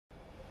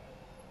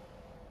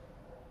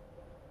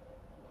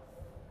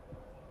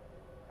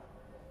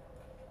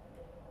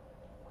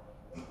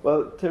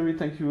Well, Terry,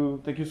 thank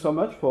you so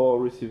much for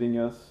receiving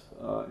us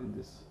in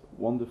this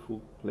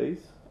wonderful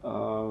place.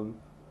 So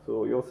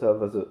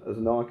yourself as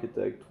an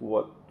architect,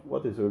 what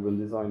is urban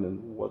design and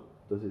what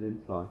does it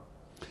imply?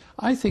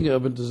 I think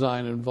urban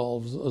design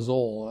involves us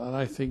all, and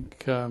I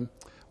think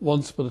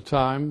once upon a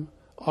time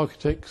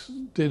architects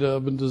did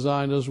urban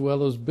design as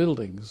well as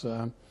buildings.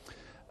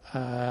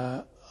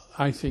 I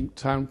think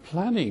town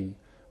planning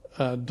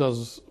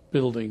does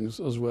buildings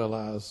as well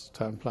as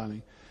town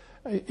planning.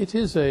 It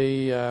is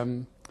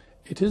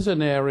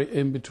an area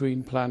in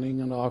between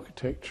planning and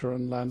architecture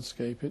and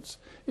landscape. It's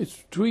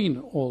between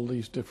all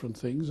these different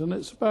things, and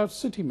it's about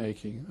city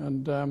making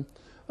and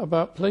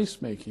about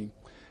place making.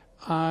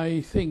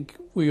 I think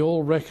we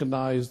all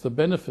recognise the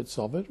benefits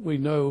of it. We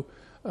know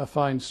a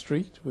fine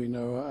street, we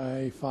know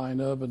a fine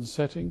urban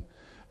setting.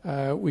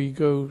 We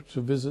go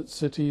to visit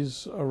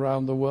cities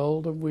around the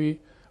world, and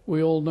we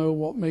all know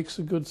what makes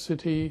a good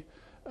city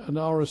and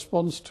our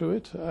response to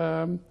it.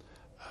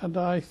 And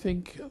I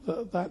think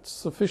that that's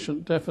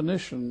sufficient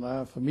definition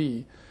for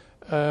me.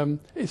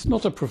 It's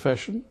not a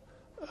profession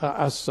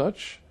as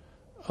such,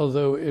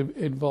 although it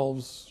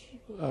involves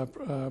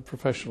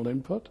professional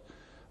input.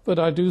 But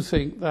I do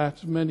think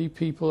that many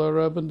people are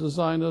urban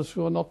designers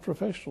who are not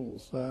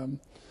professionals.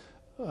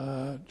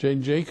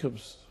 Jane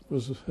Jacobs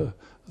was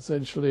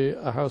essentially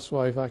a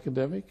housewife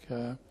academic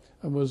and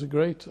was a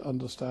great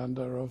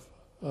understander of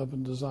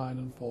urban design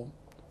and form,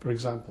 for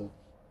example.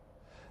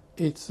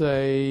 It's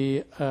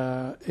an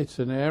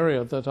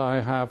area that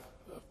I have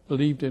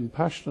believed in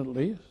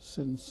passionately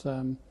since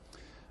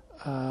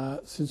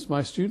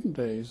my student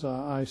days.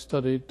 I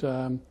studied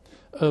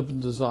urban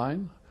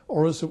design,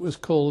 or as it was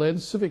called then,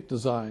 civic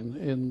design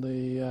in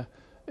the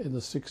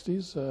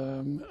 60s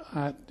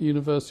at the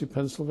University of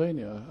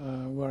Pennsylvania,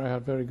 where I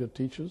had very good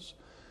teachers,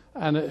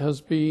 and it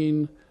has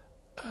been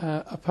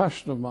a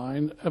passion of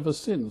mine ever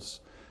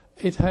since.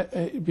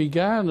 It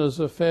began as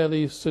a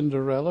fairly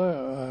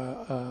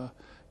Cinderella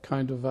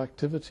kind of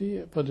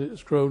activity, but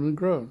it's grown and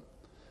grown.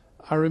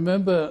 I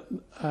remember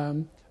a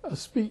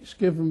speech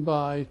given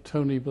by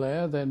Tony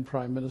Blair, then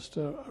Prime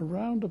Minister,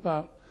 around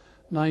about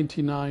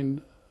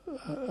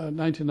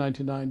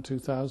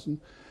 1999-2000,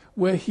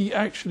 where he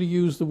actually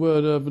used the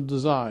word urban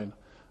design.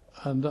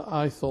 And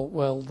I thought,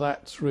 well,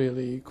 that's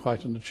really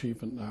quite an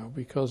achievement now,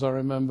 because I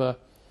remember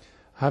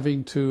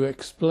having to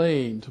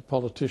explain to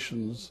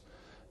politicians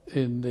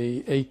in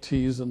the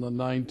 80s and the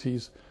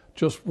 90s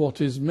just what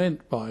is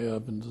meant by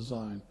urban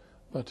design.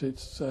 But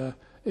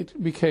it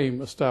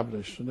became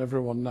established, and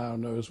everyone now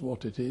knows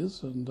what it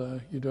is, and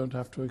you don't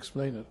have to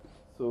explain it.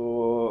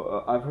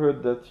 So I've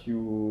heard that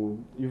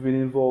you've been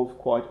involved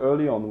quite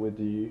early on with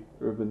the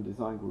urban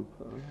design group,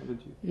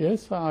 haven't you?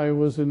 Yes, I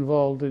was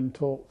involved in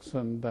talks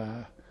and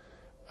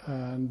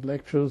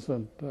lectures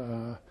and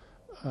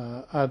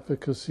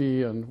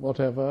advocacy and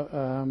whatever.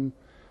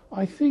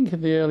 I think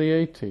in the early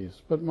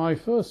 80s, but my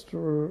first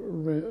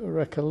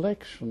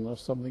recollection of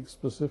something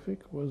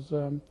specific was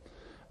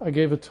I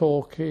gave a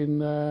talk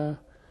in, I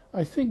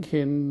think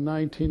in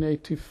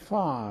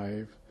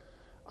 1985.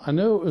 I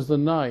know it was the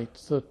night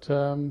that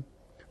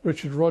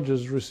Richard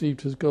Rogers received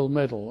his gold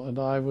medal, and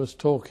I was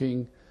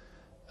talking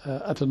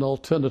at an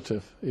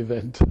alternative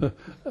event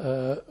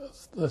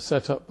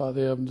set up by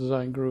the Urban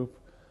Design Group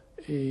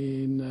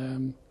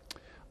in,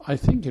 I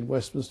think, in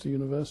Westminster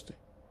University.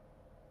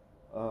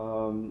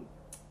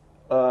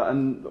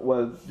 And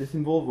well, this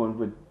involvement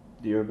with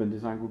the Urban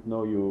Design Group,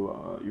 now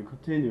you're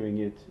continuing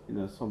it in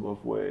a sort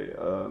of way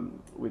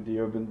with the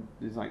Urban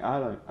Design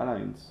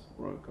Alliance,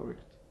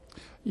 correct?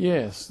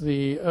 Yes,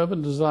 the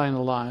Urban Design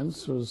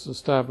Alliance was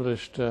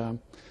established in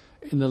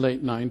the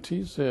late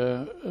 90s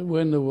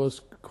when there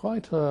was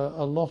quite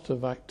a lot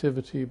of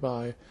activity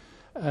by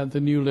the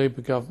new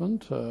Labour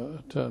government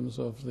in terms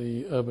of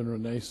the Urban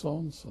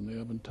Renaissance and the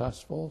Urban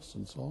Task Force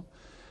and so on.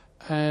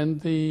 And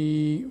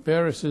the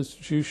various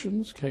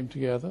institutions came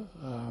together,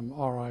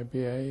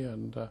 RIBA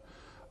and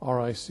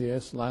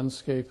RICS,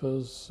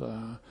 landscapers,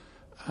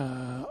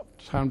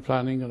 town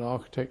planning and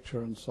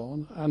architecture and so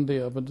on, and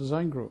the Urban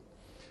Design Group.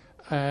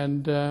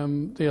 And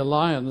the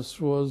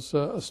alliance was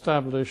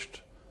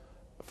established,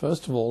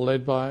 first of all,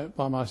 led by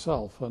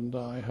myself, and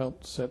I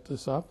helped set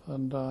this up,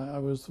 and I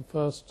was the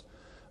first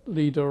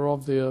leader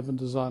of the Urban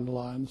Design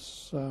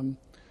Alliance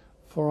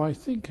for, I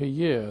think, a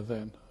year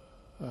then.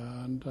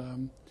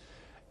 And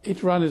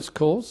it ran its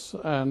course,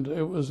 and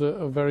it was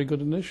a very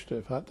good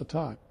initiative at the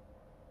time.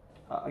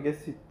 I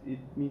guess it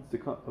meets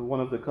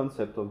one of the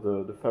concepts of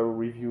the Farrell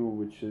Review,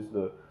 which is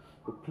the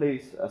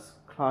place as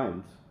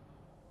client.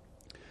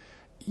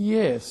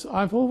 Yes,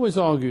 I've always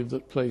argued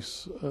that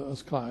place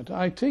as client.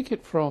 I take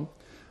it from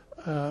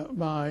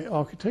my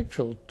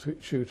architectural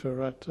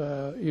tutor at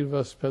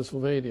University of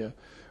Pennsylvania,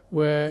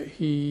 where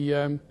he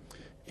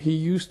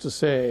used to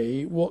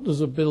say, what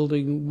does a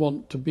building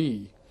want to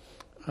be?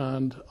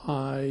 And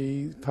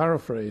I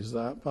paraphrase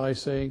that by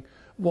saying,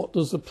 what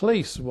does the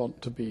place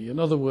want to be? In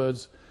other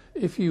words,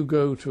 if you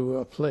go to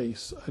a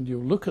place and you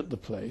look at the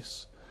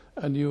place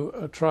and you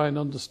try and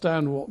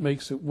understand what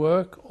makes it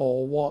work,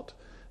 or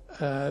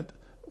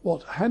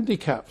what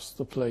handicaps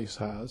the place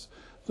has,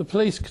 the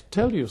place can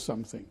tell you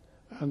something.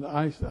 And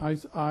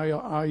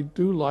I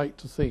do like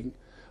to think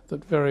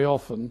that very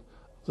often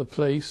the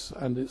place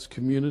and its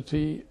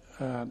community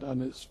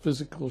and its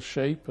physical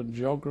shape and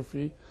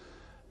geography,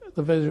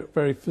 the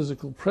very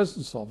physical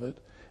presence of it,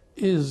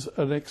 is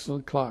an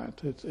excellent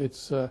client.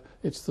 It's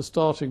the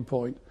starting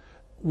point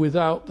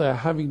without there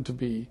having to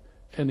be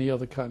any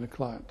other kind of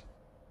client.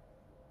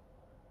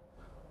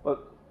 Well,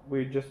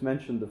 we just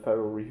mentioned the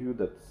Farrell review.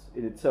 That's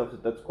in itself,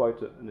 that's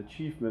quite an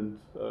achievement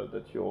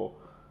that your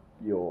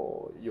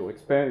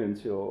experience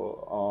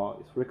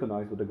is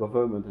recognized with the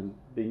government and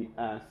being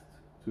asked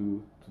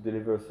to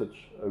deliver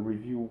such a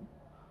review.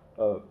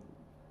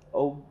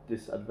 How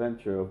this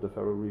adventure of the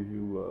Farrell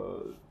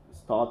review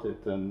started,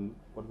 and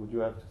what would you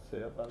have to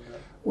say about that?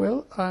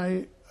 Well,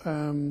 I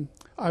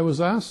was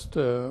asked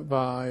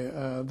by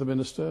the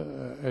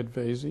Minister, Ed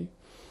Vasey,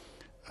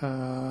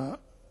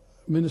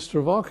 Minister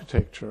of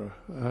Architecture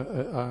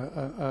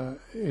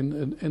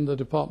in the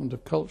Department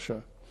of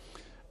Culture.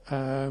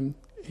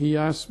 He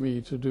asked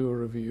me to do a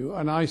review,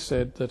 and I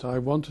said that I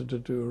wanted to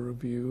do a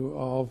review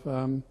of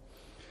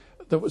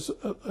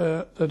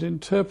that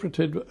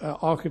interpreted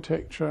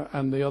architecture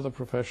and the other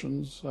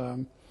professions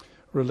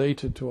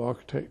related to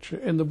architecture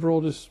in the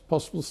broadest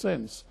possible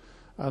sense,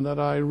 and that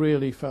I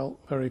really felt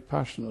very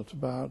passionate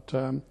about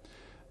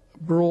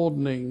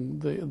broadening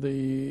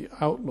the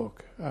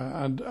outlook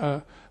and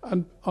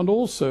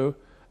also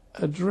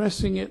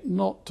addressing it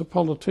not to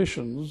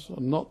politicians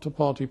and not to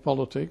party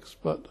politics,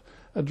 but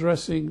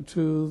addressing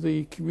to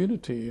the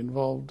community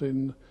involved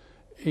in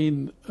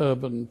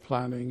urban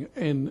planning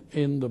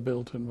in the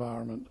built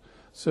environment.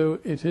 So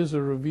it is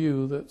a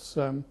review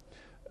that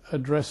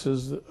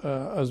addresses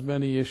as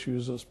many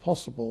issues as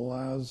possible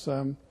as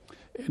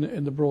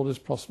in the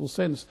broadest possible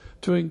sense,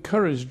 to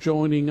encourage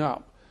joining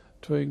up,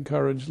 to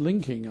encourage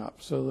linking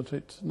up, so that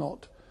it's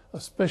not a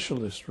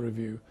specialist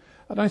review.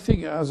 And I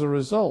think as a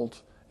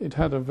result it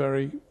had a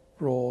very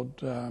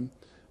broad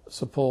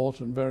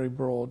support and very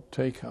broad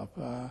take-up,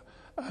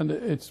 and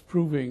it's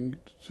proving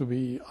to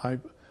be,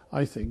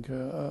 I think,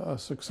 a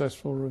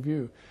successful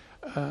review.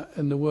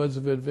 In the words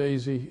of Ed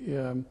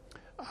Vasey,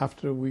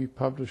 after we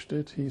published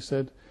it, he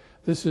said,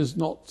 "This is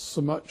not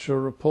so much a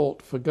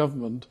report for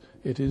government,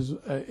 it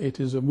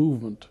is a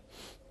movement."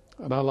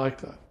 And I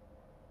like that.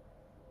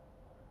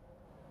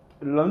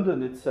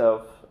 London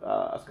itself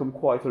has come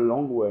quite a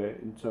long way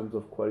in terms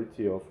of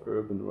quality of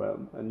urban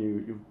realm, and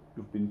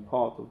you've been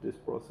part of this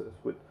process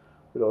with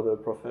other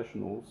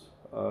professionals.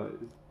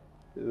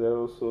 Is there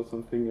also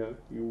something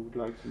you would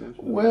like to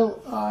mention?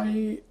 Well,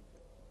 I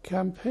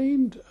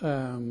campaigned,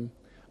 and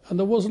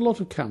there was a lot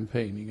of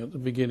campaigning at the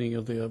beginning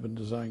of the Urban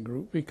Design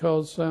Group,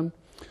 because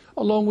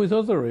along with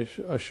other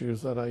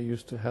issues that I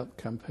used to help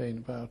campaign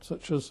about,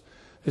 such as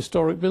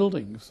historic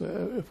buildings.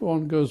 If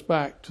one goes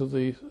back to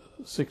the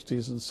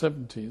 60s and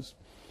 70s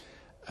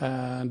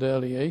and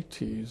early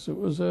 80s, it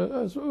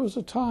was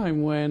a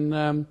time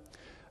when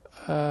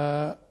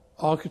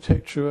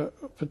architecture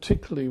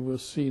particularly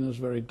was seen as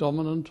very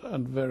dominant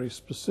and very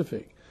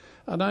specific.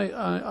 And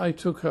I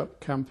took up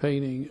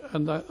campaigning,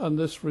 and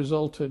this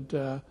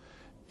resulted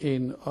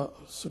in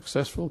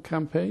successful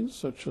campaigns,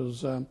 such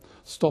as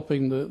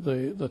stopping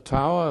the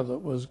tower that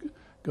was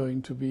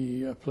going to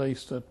be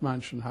placed at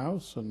Mansion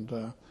House,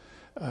 and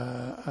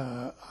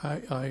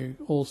I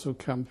also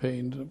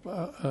campaigned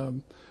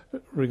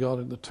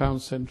regarding the town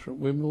centre at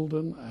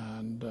Wimbledon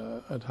and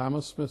at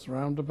Hammersmith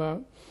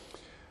Roundabout.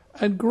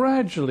 And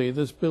gradually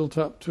this built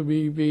up to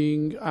me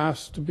being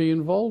asked to be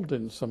involved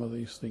in some of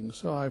these things.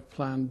 So I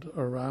planned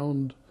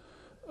around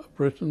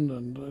Britain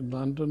and in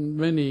London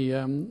many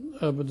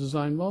urban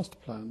design master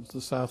plans: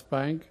 the South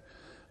Bank,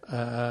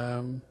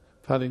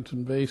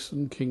 Paddington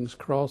Basin, King's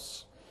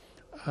Cross,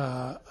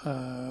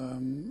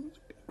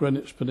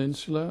 Greenwich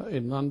Peninsula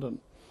in London,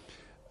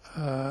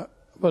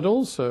 but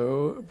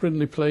also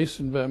Brindley Place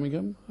in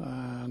Birmingham,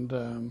 and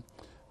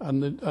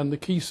the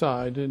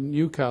Quayside in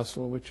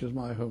Newcastle, which is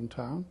my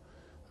hometown,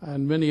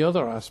 and many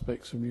other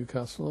aspects of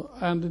Newcastle,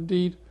 and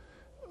indeed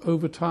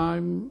over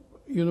time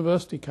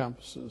university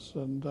campuses.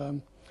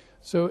 And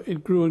so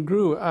it grew and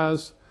grew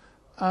as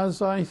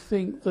I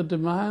think the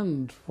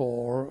demand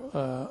for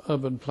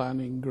urban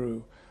planning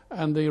grew,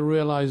 and the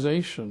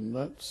realization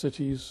that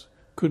cities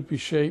could be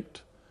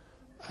shaped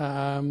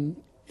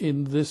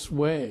in this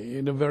way,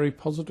 in a very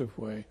positive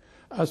way,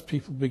 as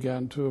people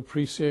began to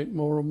appreciate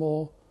more and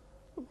more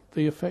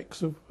the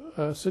effects of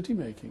city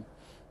making.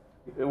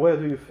 Where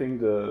do you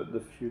think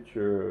the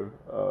future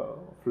of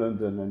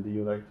London and the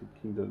United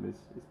Kingdom is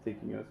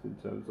taking us in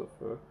terms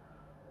of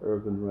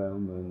urban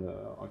realm and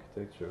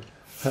architecture?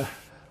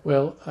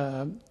 Well,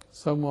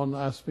 someone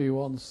asked me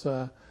once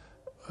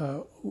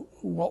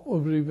what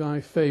would be my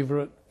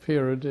favourite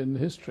period in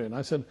history, and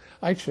I said,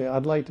 actually,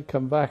 I'd like to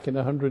come back in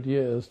 100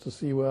 years to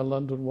see where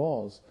London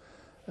was.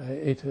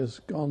 It has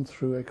gone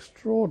through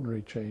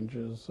extraordinary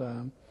changes.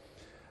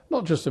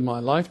 Not just in my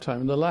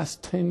lifetime, in the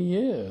last 10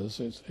 years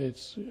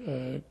it's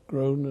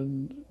grown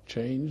and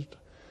changed,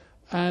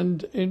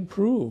 and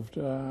improved.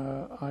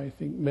 I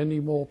think many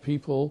more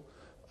people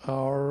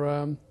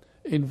are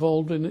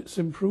involved in its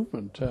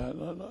improvement,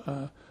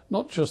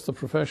 not just the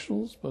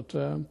professionals, but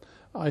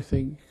I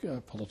think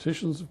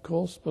politicians, of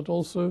course, but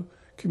also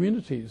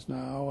communities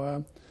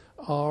now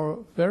are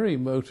very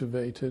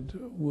motivated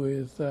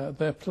with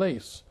their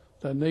place,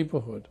 their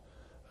neighbourhood.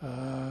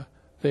 The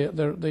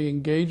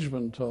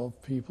engagement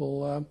of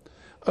people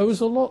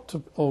owes a lot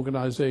to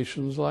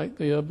organisations like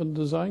the Urban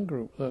Design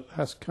Group that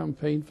has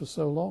campaigned for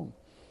so long.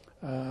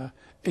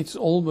 It's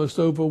almost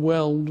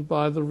overwhelmed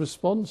by the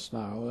response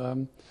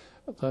now.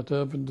 That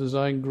Urban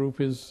Design Group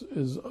is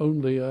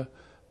only a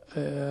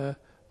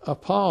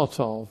part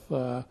of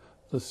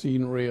the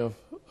scenery of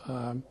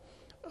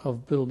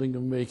building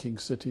and making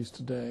cities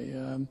today,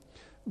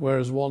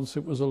 whereas once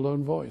it was a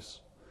lone voice.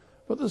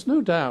 But there's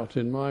no doubt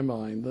in my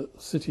mind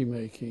that city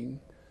making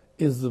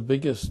is the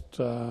biggest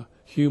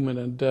human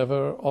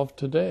endeavour of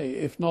today,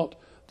 if not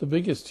the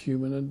biggest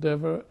human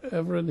endeavour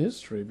ever in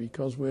history,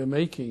 because we're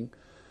making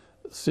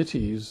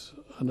cities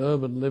and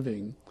urban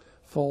living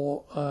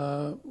for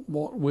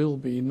what will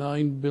be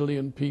 9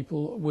 billion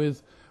people,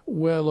 with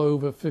well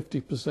over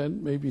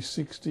 50%, maybe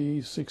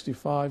 60,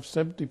 65,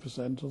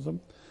 70% of them,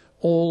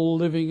 all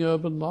living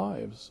urban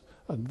lives.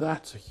 And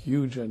that's a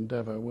huge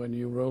endeavour when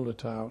you roll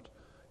it out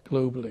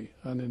globally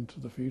and into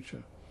the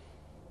future.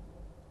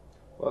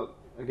 Well,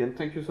 again,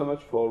 thank you so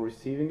much for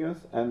receiving us,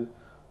 and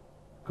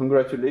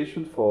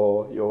congratulations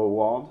for your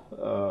award,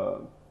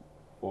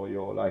 for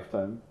your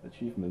lifetime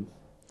achievements.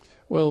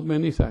 Well,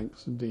 many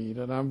thanks indeed,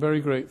 and I'm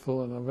very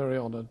grateful and I'm very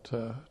honoured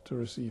to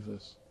receive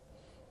this.